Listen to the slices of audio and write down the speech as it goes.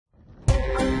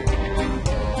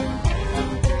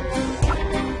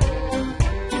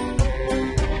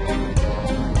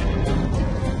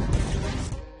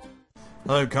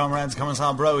Hello comrades,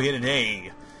 Commissar Bro here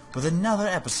today with another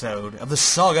episode of the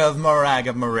Saga of Morag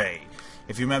of Moray.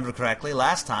 If you remember correctly,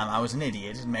 last time I was an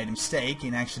idiot and made a mistake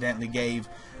and accidentally gave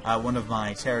one of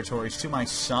my territories to my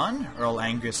son, Earl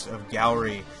Angus of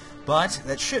Gowrie. But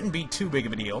that shouldn't be too big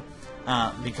of a deal,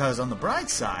 because on the bright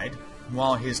side,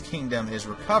 while his kingdom is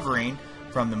recovering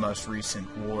from the most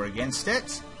recent war against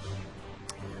it,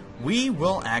 we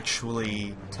will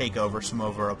actually take over some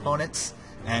of our opponents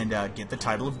and get the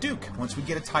title of Duke. Once we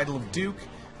get a title of Duke,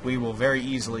 we will very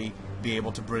easily be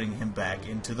able to bring him back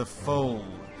into the fold.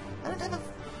 What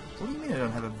do you mean I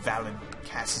don't have a valid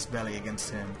casus belli against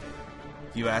him?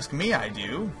 If you ask me, I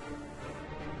do.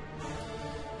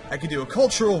 I could do a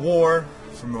cultural war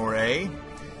for Moray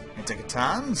and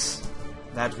Tekatans.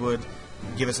 That would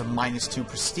give us a -2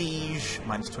 prestige,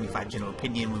 -25 general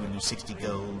opinion, we would lose 60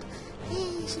 gold.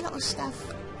 Easy little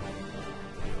stuff.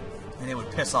 And it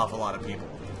would piss off a lot of people.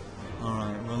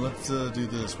 Alright, well let's do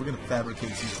this. We're going to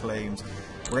fabricate some claims.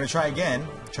 We're going to try again,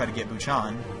 try to get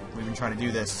Buchan. We've been trying to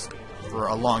do this for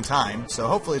a long time, so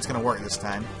hopefully it's going to work this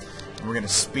time. And we're going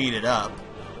to speed it up,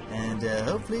 and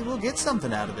hopefully we'll get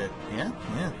something out of it. Yeah.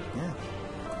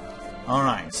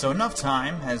 Alright, so enough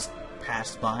time has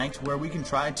passed by to where we can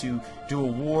try to do a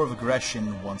war of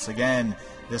aggression once again.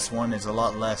 This one is a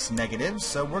lot less negative,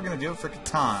 so we're going to do it for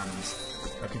Catans.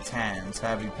 Or Catans,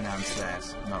 however you pronounce that.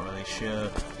 I'm not really sure.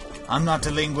 I'm not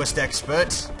a linguist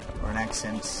expert, or an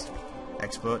accent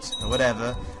expert, or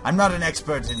whatever. I'm not an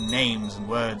expert in names and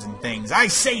words and things. I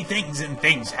say things and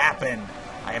things happen.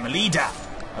 I am a leader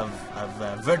of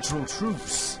virtual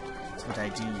troops. That's what I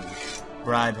do.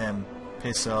 Bribe him.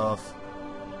 Piss off.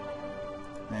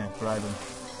 Yeah, bribe him.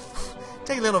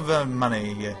 Take a little bit of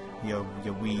money,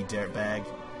 you wee dirtbag.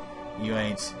 You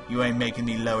ain't making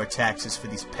me lower taxes for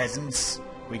these peasants.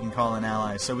 We can call in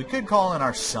allies. So we could call in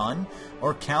our son,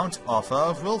 or Count Offa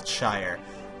of Wiltshire.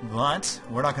 But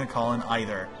we're not going to call in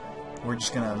either. We're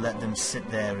just going to let them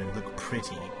sit there and look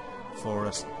pretty for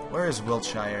us. Where is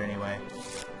Wiltshire, anyway?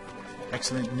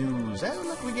 Excellent news. Oh,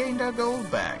 look, we gained our gold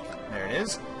back. There it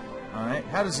is. Alright,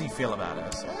 how does he feel about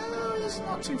us? Oh, he's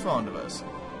not too fond of us.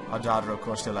 Our daughter, of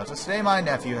course, still loves us. Today, my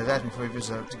nephew has asked me for a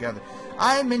visit together.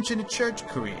 I mentioned a church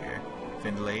career.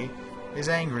 Findlay is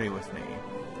angry with me.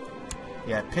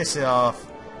 Yeah, piss it off.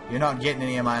 You're not getting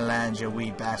any of my lands, you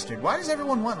wee bastard. Why does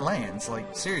everyone want lands? Like,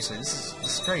 seriously, this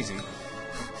is crazy.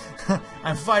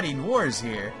 I'm fighting wars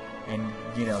here, and,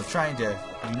 you know, trying to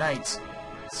unite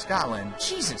Scotland.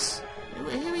 Jesus! Who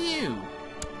are you?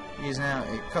 He is now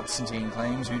Constantine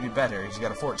claims he'd be better. He's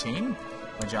got a 14.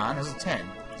 My John has a 10.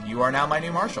 You are now my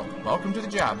new marshal. Welcome to the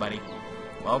job, buddy.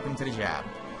 Welcome to the job.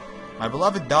 My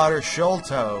beloved daughter,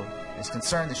 Sholto, is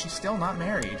concerned that she's still not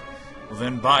married. Well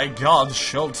then, by God,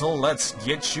 Sholto, let's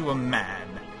get you a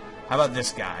man. How about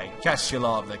this guy,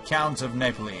 Kashulov, the Count of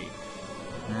Napoli?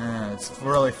 It's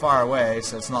really far away,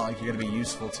 so it's not like you're going to be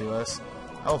useful to us.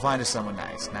 I will find us someone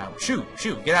nice. Now, shoot,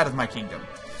 get out of my kingdom.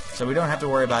 So we don't have to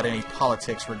worry about any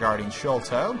politics regarding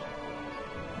Sholto.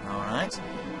 Alright.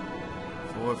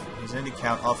 He's in the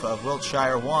Count Offa of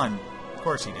Wiltshire 1. Of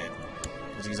course he did.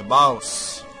 Because he's a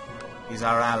boss. He's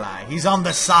our ally. He's on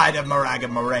the side of Morag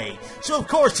of Moray. So of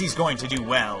course he's going to do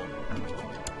well.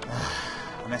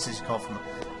 A message called from...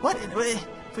 What? If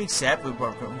we accept,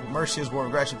 Mercia's War of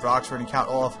Aggression for Oxford and Count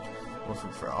Olaf...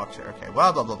 For Oxford, okay.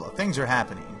 Well, blah, blah, blah. Things are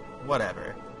happening.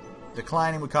 Whatever.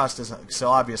 Declining would cost us... So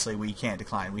obviously we can't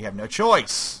decline. We have no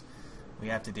choice. We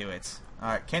have to do it.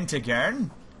 Alright,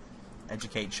 Kentigern.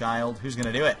 Educate child. Who's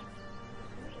going to do it?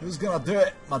 Who's going to do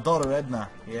it? My daughter Edna.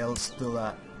 Yeah, let's do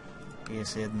that.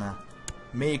 Yes, Edna.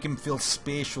 Make him feel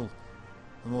special.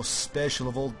 The most special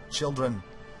of all children.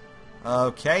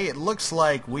 Okay, it looks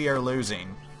like we are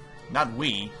losing. Not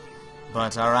we,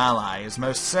 but our ally is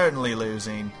most certainly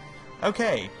losing.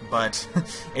 Okay, but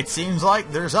it seems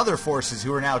like there's other forces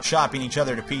who are now chopping each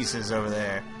other to pieces over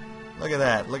there. Look at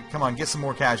that. Look, come on, get some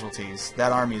more casualties.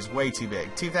 That army is way too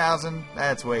big. 2,000?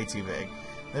 That's way too big.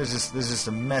 There's just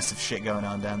a mess of shit going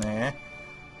on down there.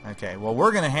 Okay, well,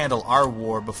 we're going to handle our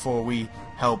war before we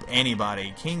help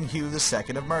anybody. King Hugh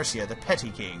II of Mercia, the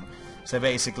petty king. So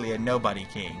basically a nobody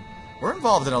king. We're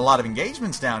involved in a lot of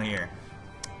engagements down here.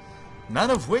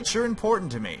 None of which are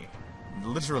important to me.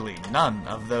 Literally, none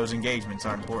of those engagements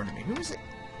are important to me. Who is it?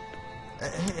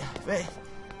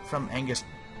 From Angus...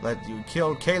 Let you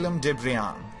kill Calum de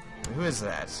Briand. Who is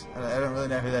that? I don't really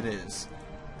know who that is.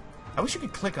 I wish you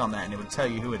could click on that and it would tell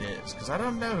you who it is, because I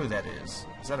don't know who that is.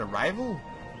 Is that a rival?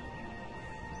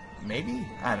 Maybe?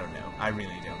 I don't know. I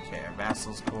really don't care.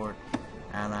 Vassals, court,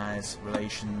 allies,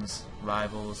 relations,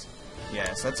 rivals.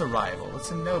 Yes, that's a rival.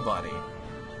 It's a nobody.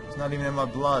 It's not even in my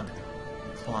blood.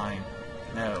 Decline.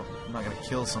 No, I'm not going to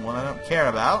kill someone I don't care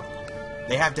about.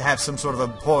 They have to have some sort of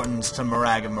importance to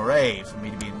Morag of Moray for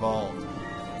me to be involved.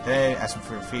 Today, asking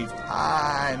for a fief.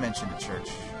 I mentioned a church.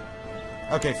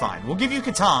 Okay, fine. We'll give you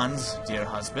Catan's, dear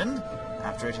husband,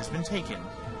 after it has been taken.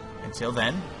 Until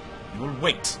then, you will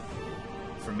wait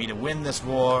for me to win this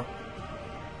war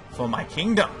for my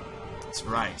kingdom. That's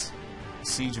right. The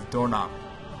Siege of Dornop.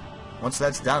 Once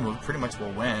that's done, we pretty much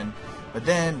will win. But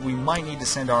then, we might need to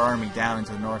send our army down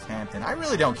into Northampton. I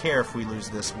really don't care if we lose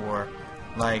this war.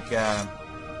 Like,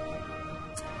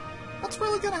 what's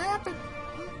really gonna happen?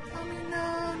 I mean,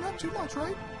 not too much,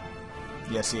 right?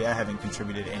 Yeah, see, I haven't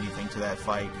contributed anything to that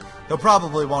fight. He'll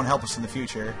probably won't help us in the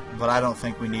future, but I don't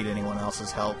think we need anyone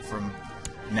else's help from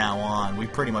now on. We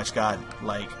pretty much got,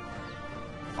 like,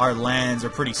 our lands are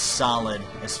pretty solid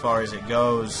as far as it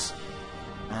goes.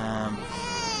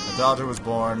 A daughter was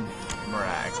born,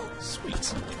 Morag.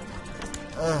 Sweet.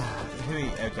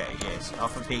 Okay, yes,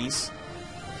 offer peace.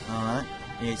 Alright.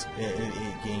 Yes,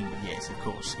 yes, of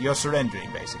course. You're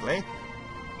surrendering, basically.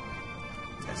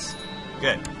 That's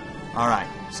good. Alright,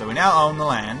 so we now own the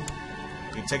land.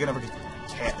 We've taken over...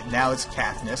 Now it's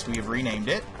Caithness. We have renamed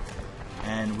it.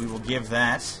 And we will give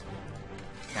that...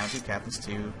 County Caithness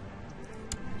to...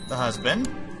 the husband.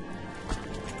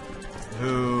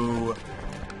 Who...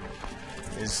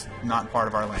 is not part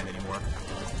of our land anymore.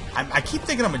 I keep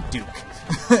thinking I'm a duke.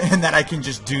 And that I can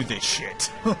just do this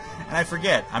shit. And I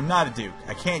forget, I'm not a duke.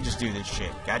 I can't just do this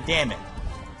shit. God damn it.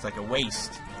 It's like a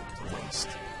waste. It's a waste.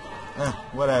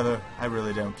 Whatever. I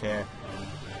really don't care.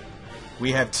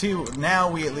 We have two... Now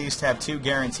we at least have two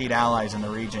guaranteed allies in the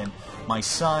region. My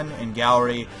son and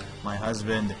Gowrie, my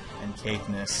husband and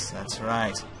Caithness. That's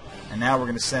right. And now we're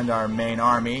going to send our main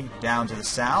army down to the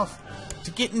south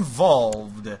to get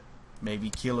involved. Maybe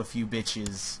kill a few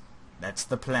bitches. That's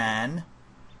the plan.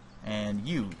 And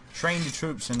you, train the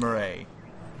troops in Moray.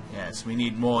 Yes, we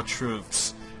need more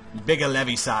troops. Bigger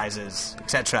levy sizes,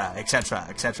 etc., etc.,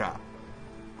 etc.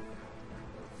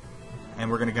 And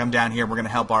we're going to come down here, we're going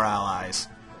to help our allies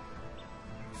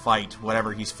fight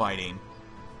whatever he's fighting.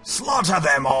 Slaughter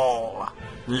them all!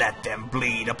 Let them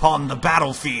bleed upon the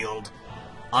battlefield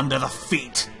under the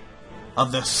feet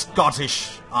of the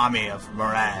Scottish army of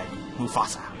Morag.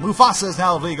 Mufasa. Mufasa is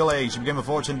now of legal age. She became a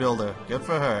fortune builder. Good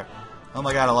for her. Oh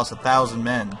my god, I lost 1,000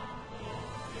 men.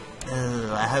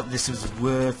 I hope this was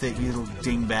worth it, you little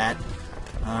dingbat.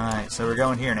 Alright, so we're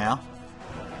going here now.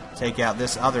 Take out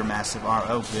this other massive army.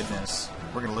 Oh goodness.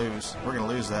 We're gonna lose. We're gonna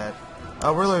lose that.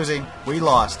 Oh, we're losing. We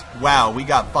lost. Wow, we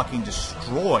got fucking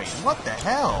destroyed. What the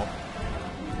hell?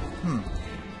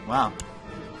 Wow.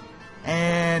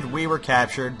 And we were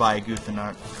captured by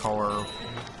Guthanart Corps,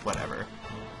 whatever.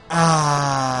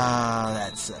 Ah,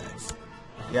 that sucks.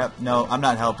 Yep, no, I'm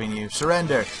not helping you.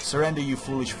 Surrender! Surrender, you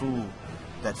foolish fool.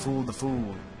 That fooled the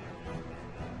fool.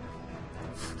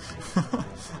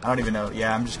 I don't even know.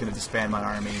 Yeah, I'm just gonna disband my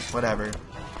army. Whatever.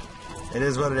 It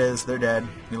is what it is. They're dead.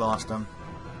 We lost them.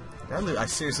 I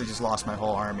seriously just lost my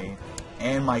whole army.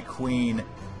 And my queen.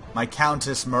 My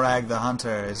Countess Morag the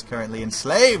Hunter is currently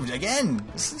enslaved again.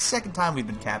 This is the second time we've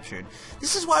been captured.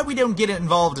 This is why we don't get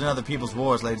involved in other people's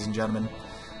wars, ladies and gentlemen.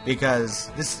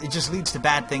 Because it just leads to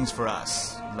bad things for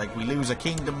us. Like we lose a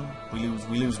kingdom, we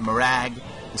lose Morag,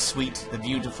 the sweet, the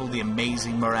beautiful, the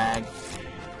amazing Morag.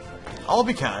 All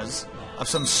because of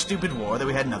some stupid war that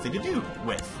we had nothing to do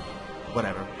with.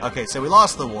 Whatever. Okay, so we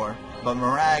lost the war, but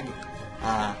Morag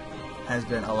has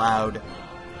been allowed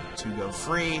to go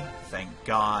free. Thank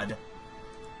God.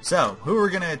 So, who are we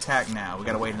going to attack now? We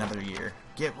got to wait another year.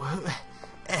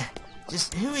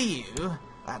 Just who are you?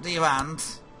 What do you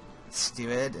want?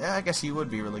 Steward? I guess you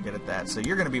would be really good at that. So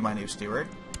you're going to be my new steward.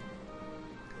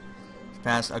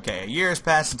 Okay, a year has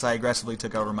passed since I aggressively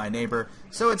took over my neighbor,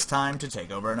 so it's time to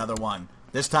take over another one.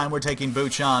 This time we're taking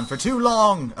Buchan for too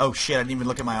long! Oh shit, I didn't even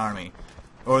look at my army.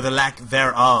 Or the lack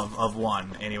thereof of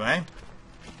one, anyway.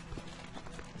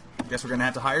 Guess we're going to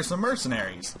have to hire some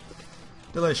mercenaries.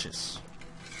 Delicious.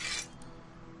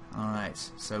 Alright,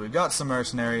 so we've got some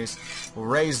mercenaries. We'll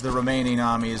raise the remaining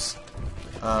armies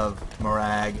of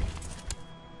Morag.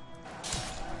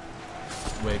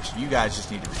 Which you guys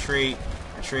just need to retreat.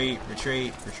 Retreat,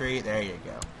 retreat, retreat. There you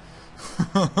go.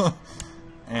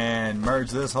 And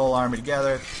merge this whole army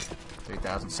together.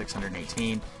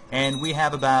 3,618. And we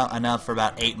have about enough for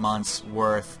about 8 months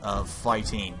worth of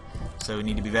fighting. So we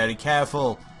need to be very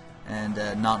careful and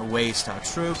not waste our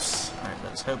troops. Alright,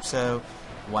 let's hope so.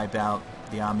 Wipe out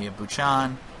the army of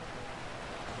Buchan.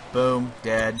 Boom,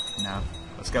 dead. No.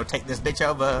 Let's go take this bitch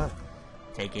over.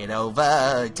 Take it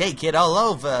over. Take it all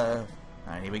over.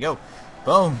 Alright, here we go.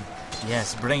 Boom.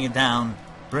 Yes, bring it down.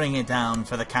 Bring it down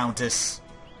for the Countess.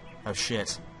 Oh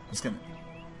shit. It's gonna...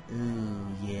 Ooh,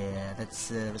 yeah,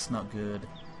 that's not good.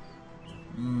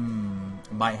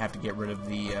 Might have to get rid of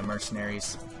the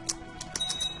mercenaries.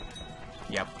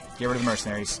 Yep, get rid of the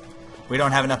mercenaries. We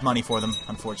don't have enough money for them,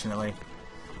 unfortunately.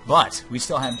 But we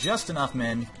still have just enough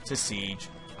men to siege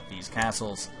these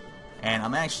castles. And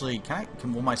I'm actually...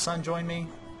 will my son join me?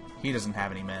 He doesn't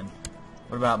have any men.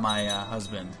 What about my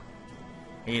husband?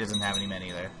 He doesn't have any men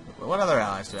either. What other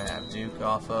allies do I have? Duke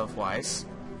off of Weiss.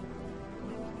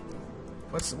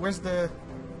 Where's the...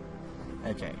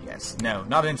 Okay, yes. No,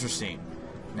 not interesting.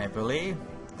 Napoli?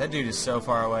 That dude is so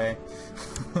far away.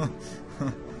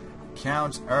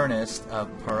 Count Ernest of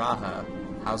Paraja,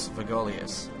 House of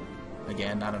Vigolius.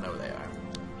 Again, I don't know where they are.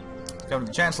 Come to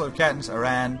the Chancellor of Catons,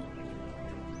 Iran.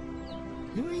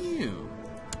 Who are you?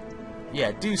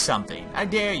 Yeah, do something. I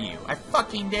dare you. I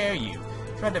fucking dare you.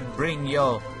 Try to bring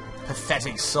your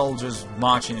pathetic soldiers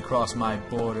marching across my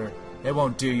border. It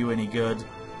won't do you any good.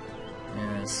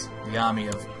 Yes, the army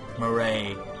of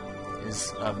Moray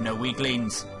is of no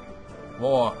weaklings.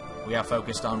 War. We are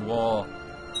focused on war.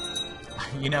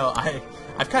 You know,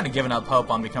 I've kind of given up hope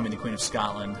on becoming the Queen of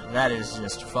Scotland. That is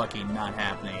just fucking not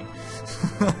happening.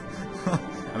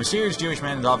 A mysterious Jewish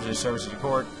man is offered his service at your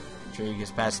court. Sure, he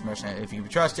gets past the mercenary. If you can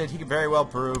be trusted, he could very well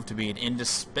prove to be an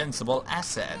indispensable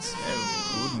asset.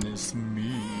 Oh, goodness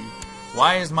me.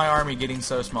 Why is my army getting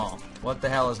so small? What the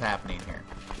hell is happening here?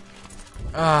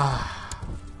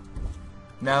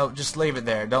 No, just leave it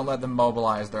there. Don't let them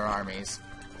mobilize their armies.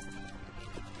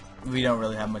 We don't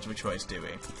really have much of a choice, do we?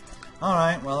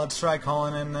 Alright, well, let's try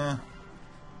calling in,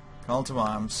 call to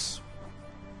arms.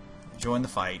 Join the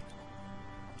fight.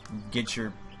 Get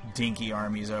your dinky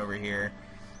armies over here.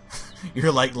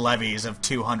 You're like levies of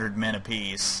 200 men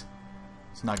apiece.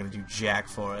 It's not gonna do jack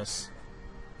for us.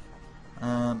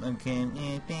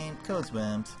 Okay, codes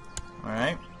bombs.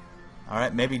 Alright.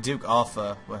 Alright, maybe Duke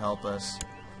Alpha will help us.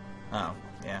 Oh,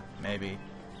 yeah, maybe.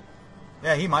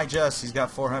 Yeah, he might just. He's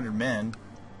got 400 men.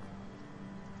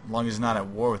 As long as he's not at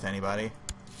war with anybody.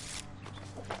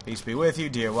 Peace be with you,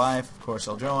 dear wife. Of course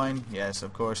I'll join. Yes,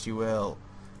 of course you will.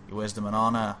 Your wisdom and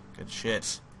honor. Good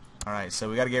shit. Alright, so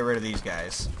we gotta get rid of these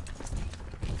guys.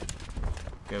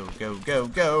 Go, go, go,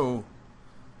 go!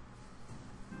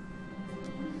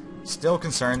 Still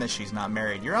concerned that she's not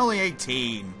married. You're only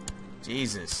 18.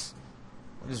 Jesus.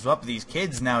 What is up with these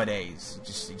kids nowadays?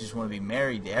 You just want to be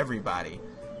married to everybody.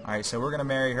 Alright, so we're gonna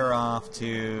marry her off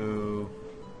to...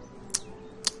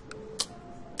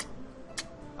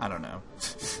 I don't know.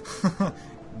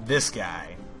 This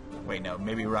guy. Wait, no,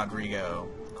 maybe Rodrigo.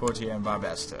 Courtier and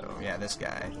Barbesto. Yeah, this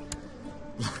guy.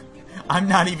 I'm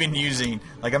not even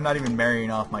I'm not even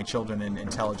marrying off my children in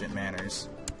intelligent manners.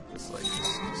 It's like,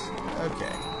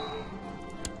 okay.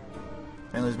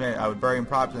 Finley's married. I would bury him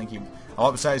properly and keep... I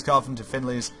walked beside his coffin to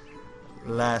Finley's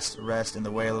last rest in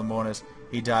the wail of mourners.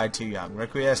 He died too young.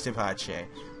 Requiesce pace.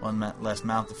 One less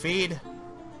mouth to feed.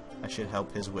 I should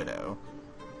help his widow.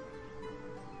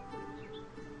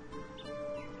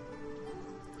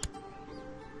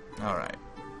 Alright.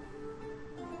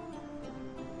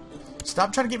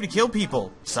 Stop trying to get me to kill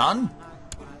people, son!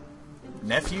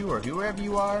 Nephew, or whoever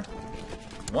you are.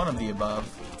 One of the above.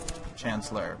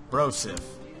 Chancellor. Brosif.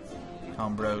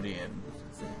 Combrodian.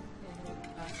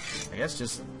 I guess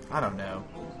just, I don't know.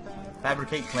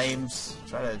 Fabricate claims.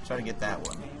 Try to get that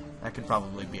one. That could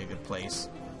probably be a good place.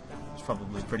 It's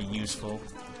probably pretty useful.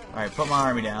 Alright, put my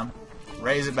army down.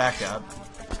 Raise it back up.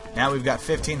 Now we've got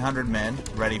 1,500 men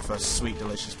ready for a sweet,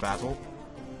 delicious battle.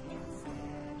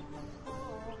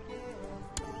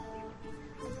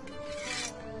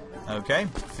 Okay,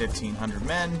 1,500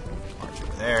 men. March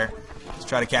over there. Let's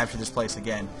try to capture this place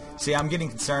again. See, I'm getting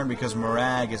concerned because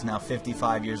Morag is now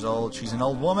 55 years old. She's an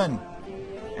old woman.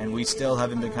 And we still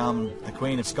haven't become the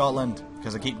Queen of Scotland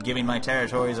because I keep giving my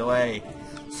territories away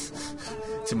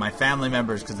to my family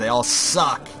members because they all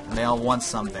suck and they all want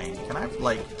something. Can I,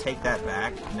 like, take that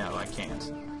back? No, I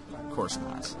can't. Of course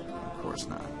not. Of course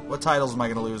not. What titles am I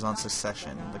going to lose on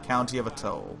secession? The County of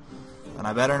Atoll. And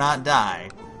I better not die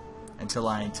until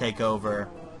I take over.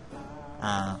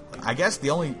 I guess the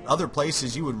only other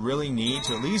places you would really need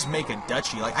to at least make a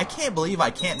duchy. Like, I can't believe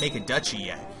I can't make a duchy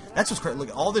yet. That's what's crazy.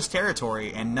 Look, all this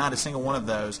territory, and not a single one of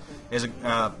those is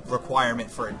a requirement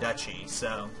for a duchy.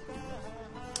 So,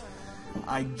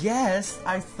 I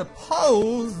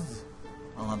suppose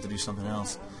I'll have to do something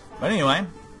else. But anyway,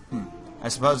 I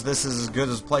suppose this is as good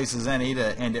a place as any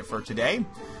to end it for today.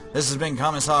 This has been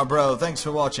Commissar Bro. Thanks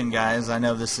for watching, guys. I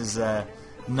know this is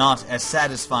not as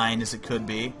satisfying as it could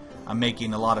be. I'm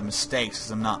making a lot of mistakes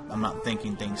because I'm not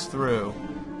thinking things through.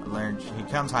 I learned he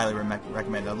comes highly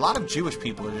recommended. A lot of Jewish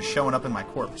people are just showing up in my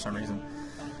court for some reason.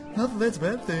 Not that that's a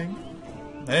bad thing.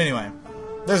 But anyway,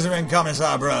 this has been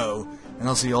Commissar Bro, and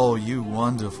I'll see all you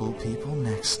wonderful people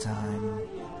next time.